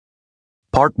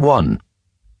Part 1.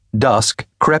 Dusk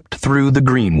crept through the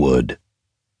greenwood.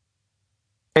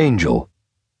 Angel.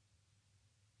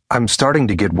 I'm starting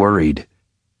to get worried.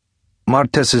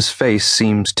 Martes's face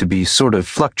seems to be sort of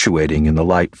fluctuating in the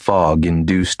light fog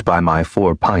induced by my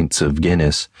 4 pints of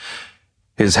Guinness.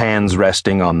 His hands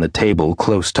resting on the table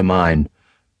close to mine.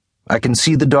 I can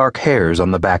see the dark hairs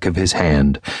on the back of his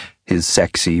hand, his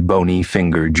sexy, bony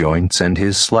finger joints, and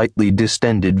his slightly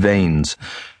distended veins.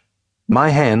 My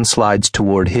hand slides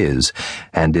toward his,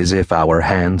 and as if our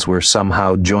hands were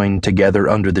somehow joined together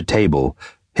under the table,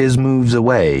 his moves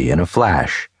away in a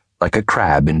flash, like a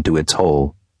crab into its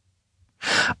hole.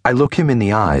 I look him in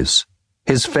the eyes.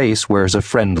 His face wears a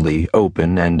friendly,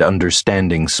 open, and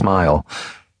understanding smile.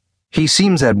 He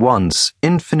seems at once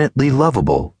infinitely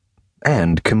lovable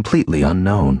and completely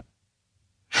unknown.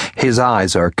 His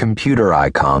eyes are computer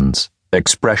icons,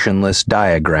 expressionless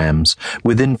diagrams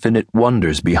with infinite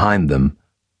wonders behind them,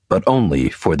 but only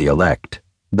for the elect,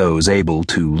 those able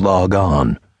to log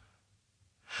on.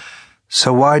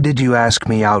 So why did you ask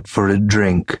me out for a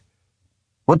drink?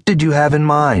 What did you have in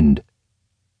mind?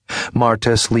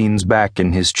 Martes leans back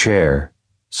in his chair,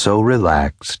 so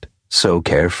relaxed, so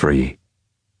carefree.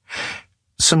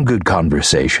 Some good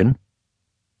conversation.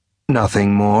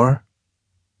 Nothing more?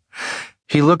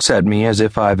 He looks at me as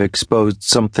if I've exposed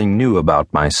something new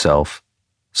about myself,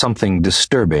 something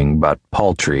disturbing but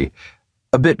paltry,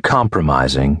 a bit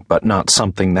compromising, but not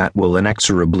something that will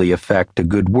inexorably affect a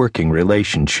good working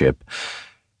relationship.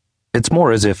 It's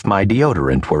more as if my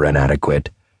deodorant were inadequate.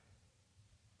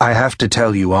 I have to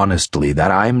tell you honestly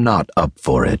that I'm not up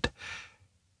for it.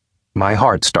 My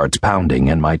heart starts pounding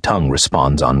and my tongue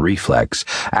responds on reflex,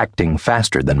 acting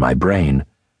faster than my brain.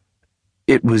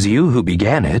 It was you who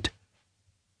began it.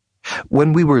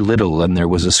 When we were little and there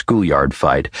was a schoolyard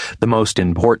fight, the most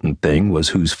important thing was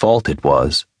whose fault it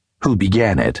was, who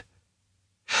began it.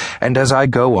 And as I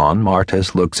go on,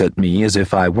 Martes looks at me as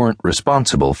if I weren't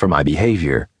responsible for my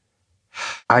behavior.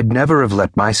 I'd never have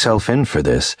let myself in for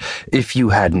this if you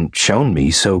hadn't shown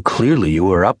me so clearly you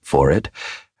were up for it.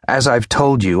 As I've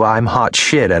told you, I'm hot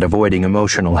shit at avoiding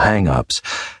emotional hang-ups.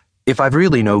 If I've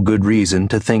really no good reason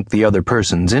to think the other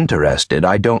person's interested,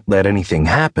 I don't let anything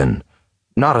happen.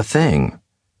 Not a thing.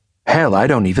 Hell, I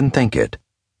don't even think it.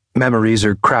 Memories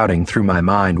are crowding through my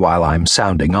mind while I'm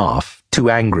sounding off, too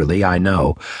angrily, I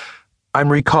know. I'm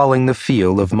recalling the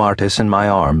feel of Martes in my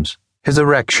arms, his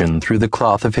erection through the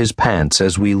cloth of his pants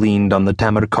as we leaned on the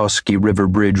Tamarkoski River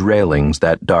Bridge railings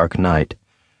that dark night.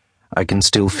 I can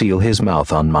still feel his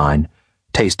mouth on mine,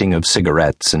 tasting of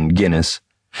cigarettes and Guinness,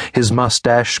 his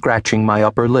mustache scratching my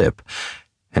upper lip,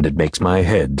 and it makes my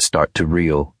head start to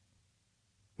reel.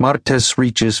 Martes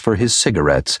reaches for his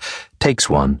cigarettes, takes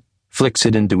one, flicks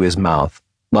it into his mouth,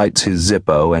 lights his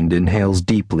Zippo, and inhales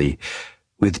deeply,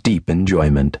 with deep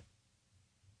enjoyment.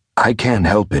 I can't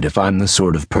help it if I'm the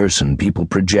sort of person people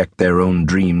project their own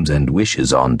dreams and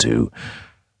wishes onto.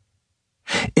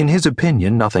 In his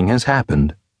opinion, nothing has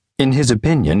happened. In his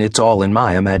opinion, it's all in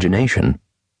my imagination.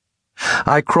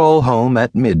 I crawl home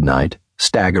at midnight,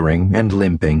 staggering and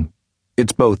limping.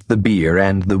 It's both the beer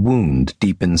and the wound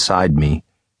deep inside me.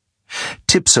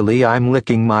 Tipsily, I'm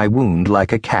licking my wound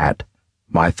like a cat.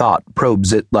 My thought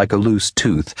probes it like a loose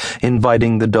tooth,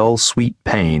 inviting the dull, sweet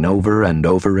pain over and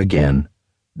over again.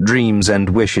 Dreams and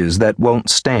wishes that won't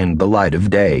stand the light of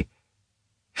day.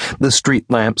 The street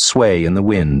lamps sway in the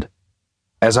wind.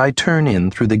 As I turn in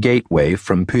through the gateway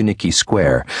from Puniki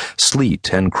Square,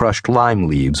 sleet and crushed lime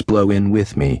leaves blow in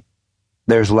with me.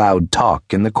 There's loud talk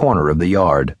in the corner of the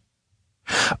yard.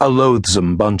 A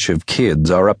loathsome bunch of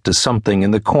kids are up to something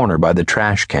in the corner by the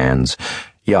trash cans.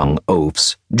 Young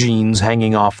oafs, jeans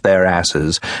hanging off their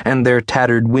asses, and their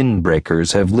tattered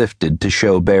windbreakers have lifted to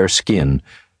show bare skin.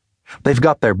 They've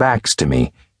got their backs to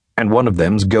me, and one of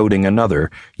them's goading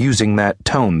another, using that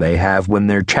tone they have when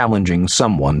they're challenging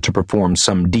someone to perform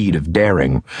some deed of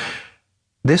daring.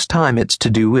 This time it's to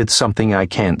do with something I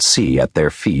can't see at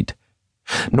their feet.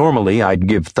 Normally I'd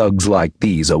give thugs like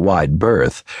these a wide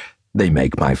berth. They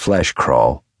make my flesh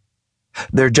crawl.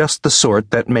 They're just the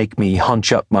sort that make me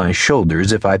hunch up my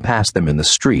shoulders if I pass them in the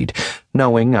street,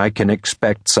 knowing I can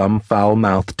expect some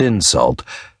foul-mouthed insult.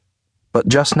 But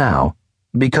just now,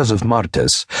 because of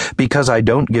Martes, because I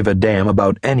don't give a damn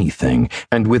about anything,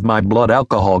 and with my blood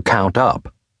alcohol count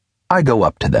up, I go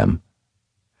up to them.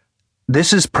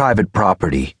 This is private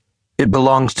property. It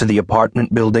belongs to the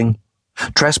apartment building.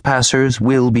 Trespassers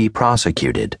will be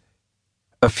prosecuted.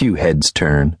 A few heads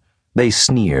turn. They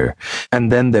sneer, and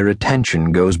then their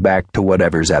attention goes back to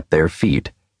whatever's at their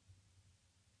feet.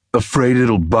 Afraid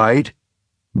it'll bite?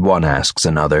 One asks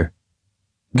another.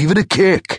 Give it a kick.